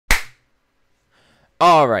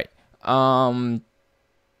All right.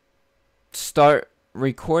 Start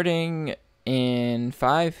recording in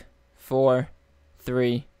 5, 4,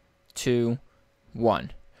 3, 2,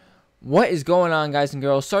 1. What is going on, guys and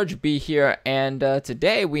girls? sargerb here, and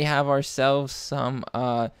today we have ourselves some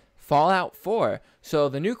Fallout 4. So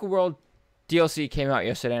the NUKA-WORLD DLC came out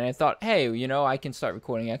yesterday, and I thought, hey, you know, I can start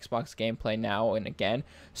recording Xbox gameplay now and again.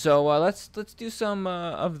 So let's do some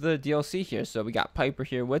of the DLC here. So we got Piper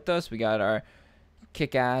here with us. We got our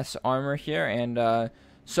kick-ass armor here, and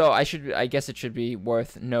so I guess it should be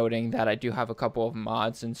worth noting that I do have a couple of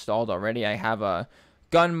mods installed already. I have a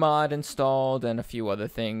gun mod installed and a few other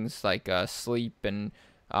things like sleep and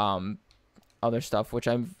other stuff, which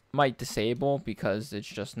I might disable because it's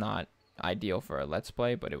just not ideal for a let's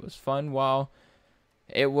play, but it was fun while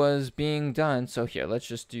it was being done. So here, let's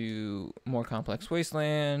just do more complex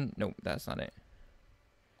wasteland. Nope, that's not it.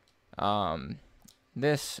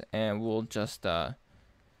 This, and we'll just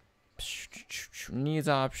needs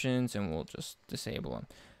options, and we'll just disable them.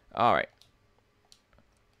 All right,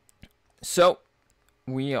 so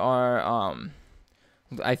we are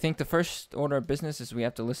I think the first order of business is we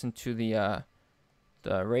have to listen to the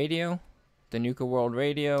radio, the NUKA-WORLD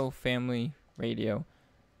radio, family radio.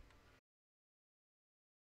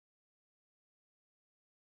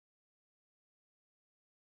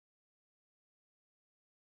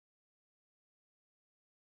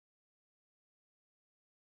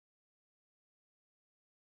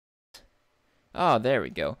 Oh, there we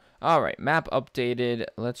go. All right, map updated.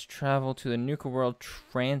 Let's travel to the NUKA-WORLD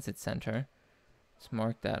Transit Center. Let's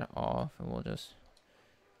mark that off, and we'll just...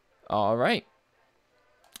 All right.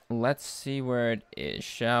 Let's see where it is,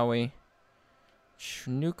 shall we?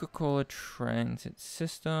 Nuka-Cola Transit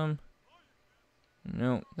System.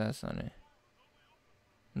 Nope, that's not it.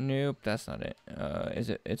 Nope, that's not it. Is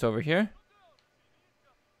it? It's over here?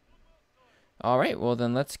 All right, well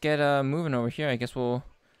then let's get moving over here. I guess we'll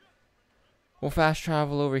fast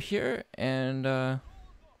travel over here, and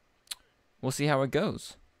we'll see how it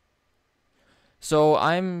goes. So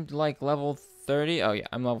I'm like level 30. Oh yeah,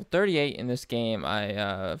 I'm level 38 in this game.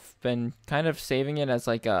 I've been kind of saving it as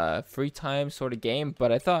like a free time sort of game,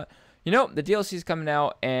 but I thought, you know, the DLC is coming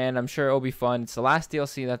out, and I'm sure it'll be fun. It's the last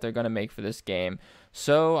DLC that they're gonna make for this game,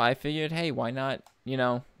 so I figured, hey, why not? You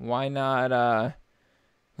know, why not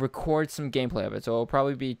record some gameplay of it? So it'll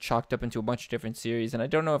probably be chalked up into a bunch of different series, and I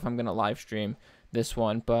don't know if I'm gonna live stream this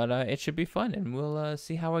one, but it should be fun, and we'll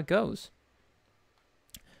see how it goes.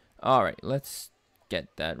 All right, let's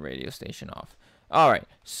get that radio station off. All right,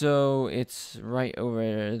 so it's right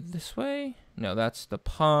over this way. No, that's the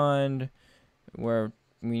pond, where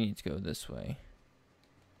we need to go this way.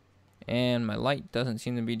 And my light doesn't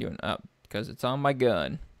seem to be doing up because it's on my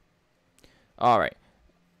gun. All right,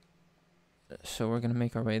 so we're gonna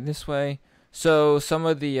make our way this way. So some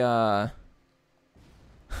of the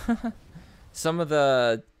some of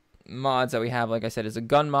the mods that we have, like I said, is a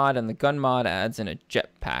gun mod, and the gun mod adds in a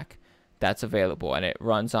jetpack that's available, and it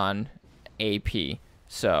runs on AP,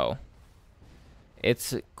 so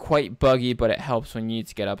it's quite buggy, but it helps when you need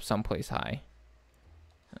to get up someplace high.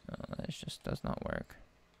 That just does not work.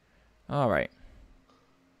 All right,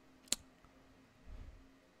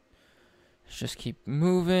 let's just keep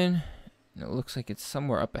moving. It looks like it's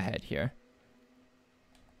somewhere up ahead here.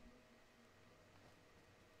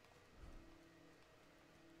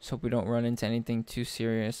 Let's hope we don't run into anything too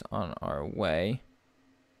serious on our way.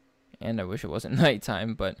 And I wish it wasn't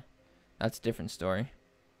nighttime, but that's a different story.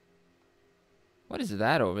 What is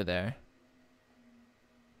that over there?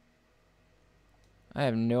 I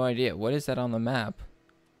have no idea. What is that on the map?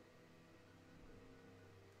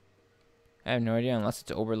 I have no idea unless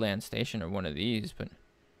it's Overland Station or one of these, but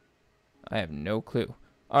I have no clue.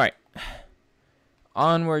 Alright.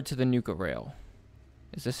 Onward to the Nuka Rail.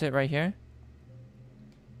 Is this it right here?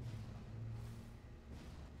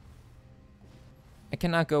 I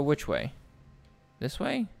cannot go which way? This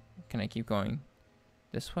way? Can I keep going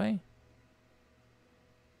this way?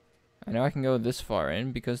 I know I can go this far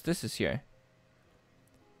in because this is here.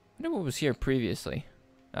 I wonder what was here previously.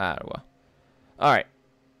 Ah, well. Alright.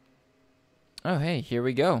 Oh, hey, here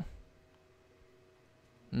we go.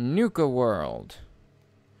 NUKA-WORLD.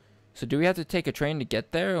 So do we have to take a train to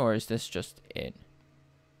get there, or is this just it?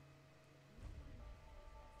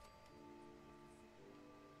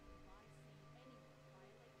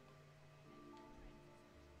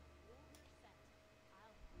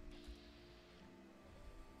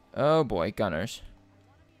 Oh boy, gunners.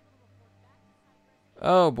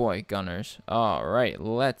 Oh boy, gunners. Alright,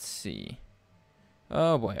 let's see.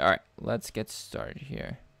 Oh boy, alright, let's get started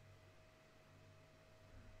here.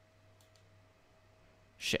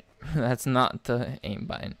 Shit. That's not the aim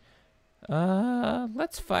button.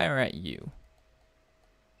 Let's fire at you.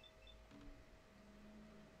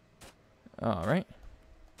 Alright.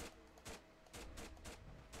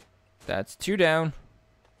 That's 2 down.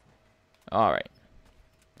 Alright.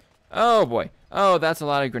 Oh boy. Oh, that's a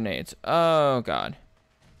lot of grenades. Oh god.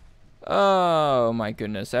 Oh my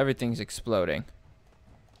goodness. Everything's exploding.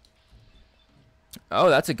 Oh,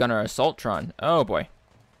 that's a gunner assaultron. Oh boy.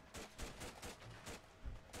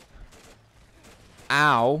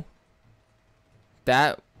 Ow.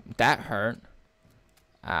 That hurt.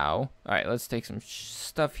 Ow. Alright, let's take some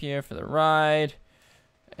stuff here for the ride.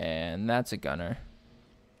 And that's a gunner.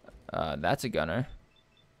 That's a gunner.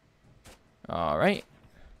 Alright.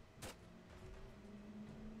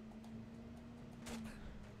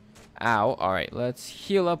 Ow. Alright, let's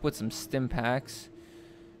heal up with some stim packs.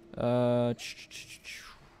 Where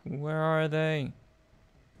are they?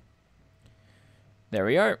 There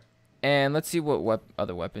we are. And let's see what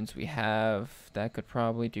other weapons we have that could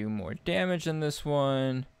probably do more damage than this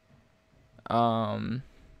one. Yeah,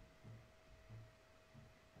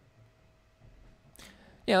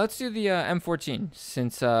 let's do the M14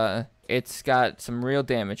 since it's got some real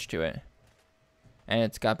damage to it. And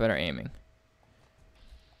it's got better aiming.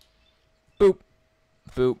 Boop.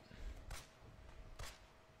 Boop.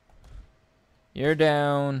 You're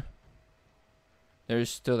down. There's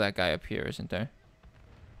still that guy up here, isn't there?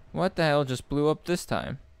 What the hell just blew up this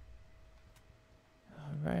time?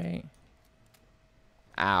 Alright.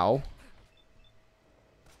 Ow.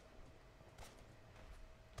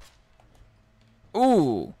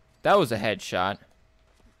 Ooh, that was a headshot.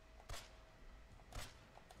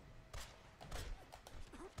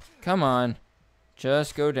 Come on.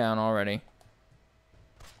 Just go down already.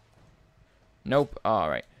 Nope.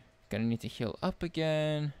 Alright. Gonna need to heal up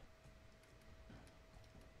again.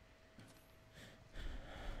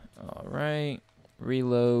 Alright.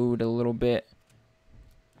 Reload a little bit.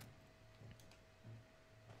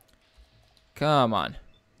 Come on.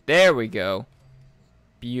 There we go.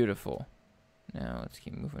 Beautiful. Now let's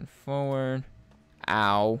keep moving forward.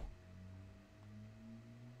 Ow.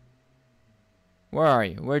 Where are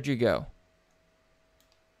you? Where'd you go?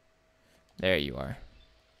 There you are.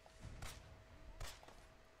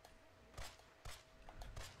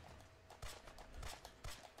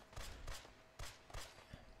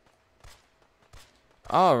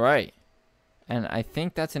 All right. And I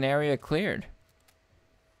think that's an area cleared.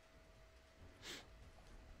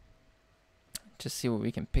 Just see what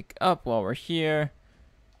we can pick up while we're here.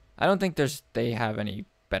 I don't think they have any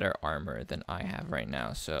better armor than I have right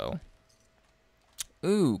now, so.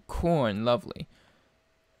 Ooh, corn, lovely.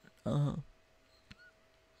 Oh.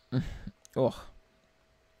 All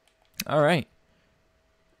right.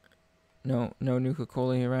 No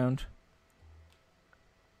Nuka-Cola around.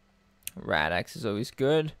 Rad-X is always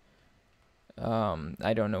good.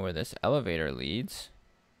 I don't know where this elevator leads.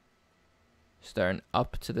 Starting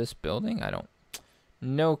up to this building?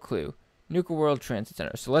 No clue. NUKA-WORLD Transit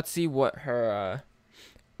Center. So let's see what her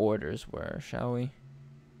orders were, shall we?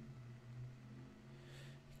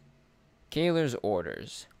 Kaler's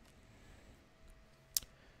orders.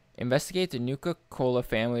 Investigate the Nuka-Cola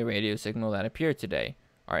family radio signal that appeared today.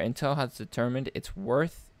 Our intel has determined it's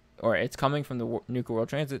coming from the NUKA-WORLD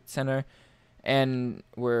Transit Center, and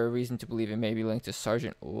we're reason to believe it may be linked to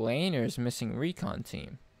Sergeant Laner's missing recon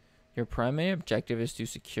team. Your primary objective is to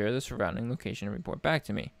secure the surrounding location and report back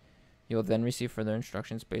to me. You'll then receive further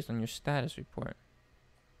instructions based on your status report.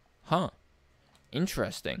 Huh.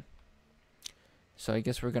 Interesting. So I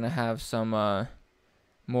guess we're going to have some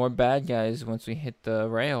more bad guys once we hit the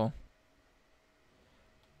rail.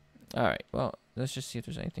 Alright, well, let's just see if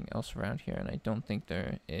there's anything else around here, and I don't think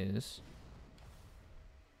there is.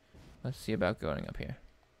 Let's see about going up here.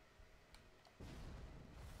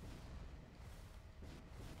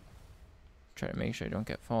 Try to make sure I don't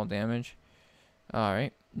get fall damage.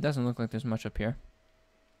 Alright, doesn't look like there's much up here.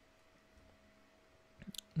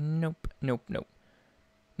 Nope, nope, nope.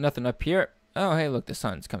 Nothing up here. Oh, hey, look, the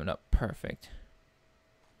sun's coming up. Perfect.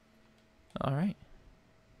 Alright.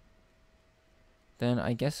 Then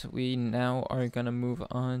I guess we now are gonna move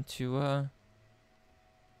on to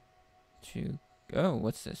oh,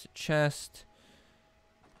 what's this? A chest.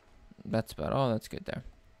 That's about all. That's good there.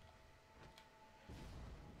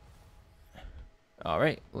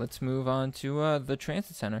 Alright, let's move on to the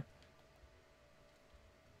transit center.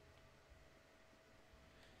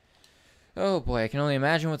 Oh boy, I can only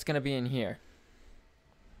imagine what's gonna be in here.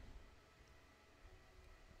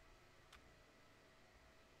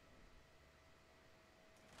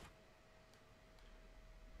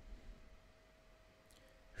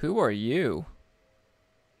 Who are you?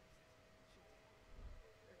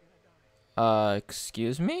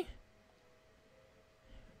 Excuse me?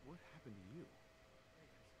 What happened to you?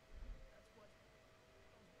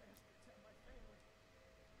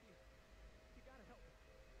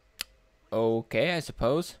 Okay, I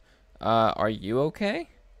suppose. Are you okay?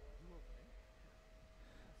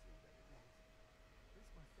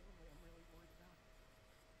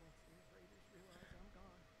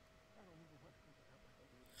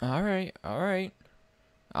 Alright, alright.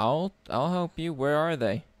 I'll help you. Where are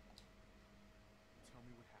they? Tell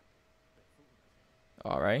me what happened.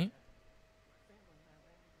 Alright.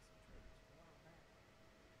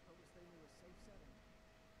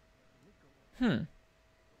 Hmm.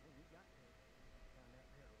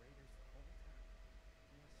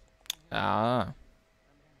 Ah.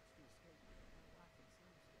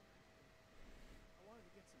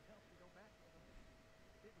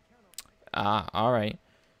 Ah, alright.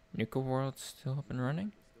 NUKA-WORLD's still up and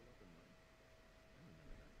running?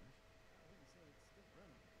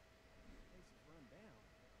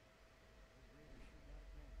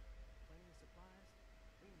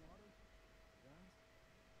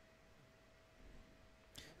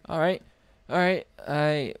 Alright.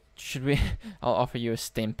 Alright. Should we... I'll offer you a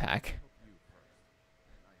stim pack.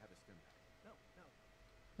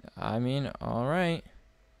 I mean, alright.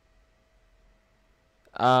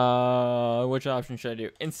 Which option should I do?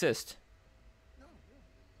 Insist.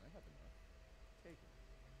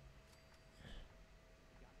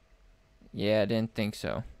 Yeah, I didn't think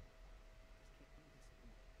so.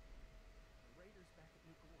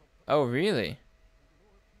 Oh, really?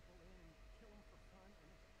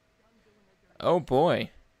 Oh,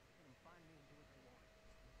 boy.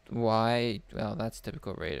 Why? Well, that's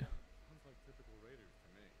typical Raider.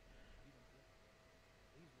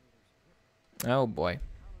 Oh, boy.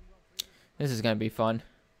 This is gonna be fun.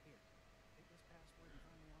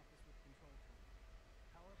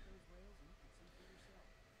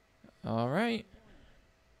 Alright.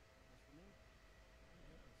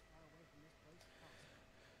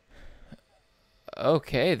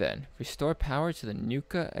 Okay, then. Restore power to the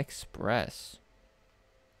NUKA Express.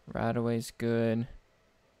 Right away's good.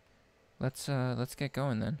 Let's get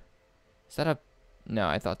going then. Is that a... No,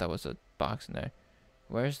 I thought that was a box in there.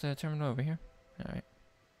 Where's the terminal? Over here? Alright.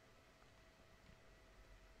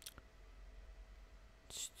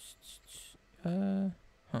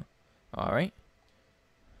 Huh. Alright.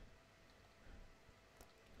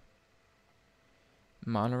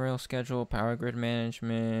 Monorail schedule, power grid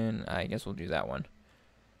management. I guess we'll do that one.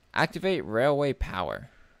 Activate railway power.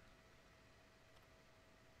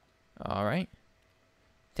 Alright.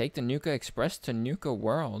 Take the NUKA Express to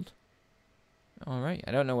NUKA-WORLD. Alright.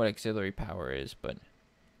 I don't know what auxiliary power is, but...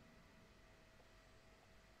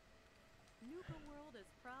 NUKA-WORLD is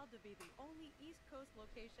proud to be the only East Coast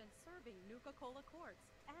location serving Nuka-Cola Quartz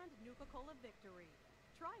and Nuka-Cola Victory.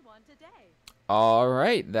 Try one today.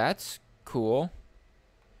 Alright, that's cool.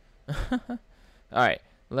 Alright,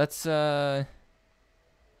 let's suppose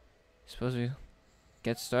we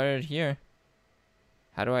get started here.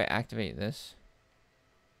 How do I activate this?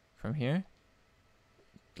 From here?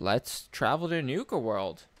 Let's travel to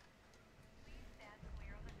NUKA-WORLD.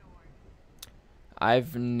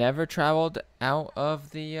 I've never traveled out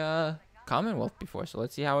of the Commonwealth before, so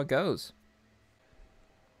let's see how it goes.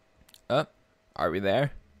 Are we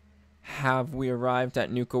there? Have we arrived at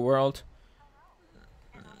NUKA-WORLD?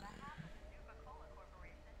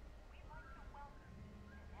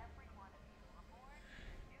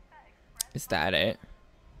 Is that it?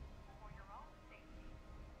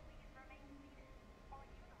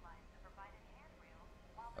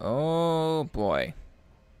 Oh boy.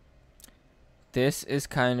 This is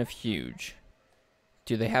kind of huge.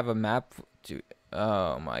 Do they have a map?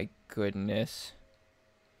 Oh my goodness.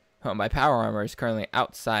 Oh, my power armor is currently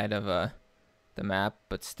outside of the map,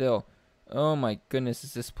 but still. Oh my goodness,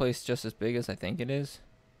 is this place just as big as I think it is?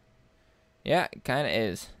 Yeah, it kind of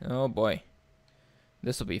is. Oh boy.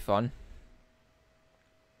 This will be fun.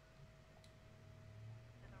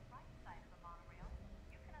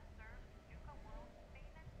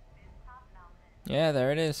 Yeah,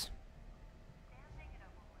 there it is.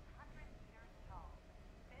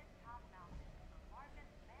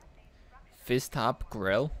 Fizz Top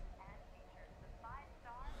Grill.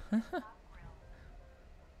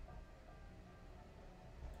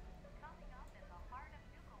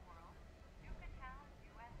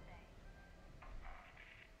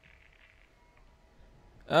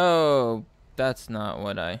 Oh, that's not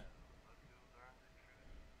what I...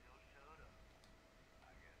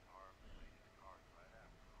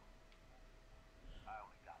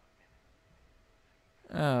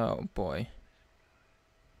 Oh boy.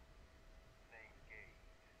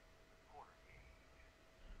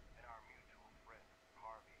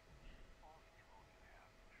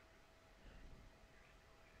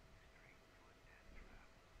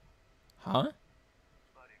 Huh?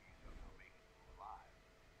 Studying yourself will make you alive.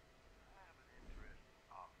 I have an interesting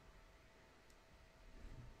offer.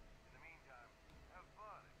 In the meantime, have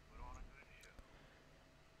fun and put on a good show.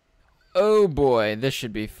 Oh boy, this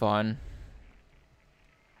should be fun.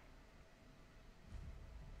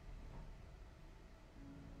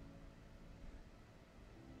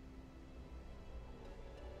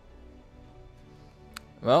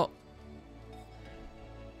 Well,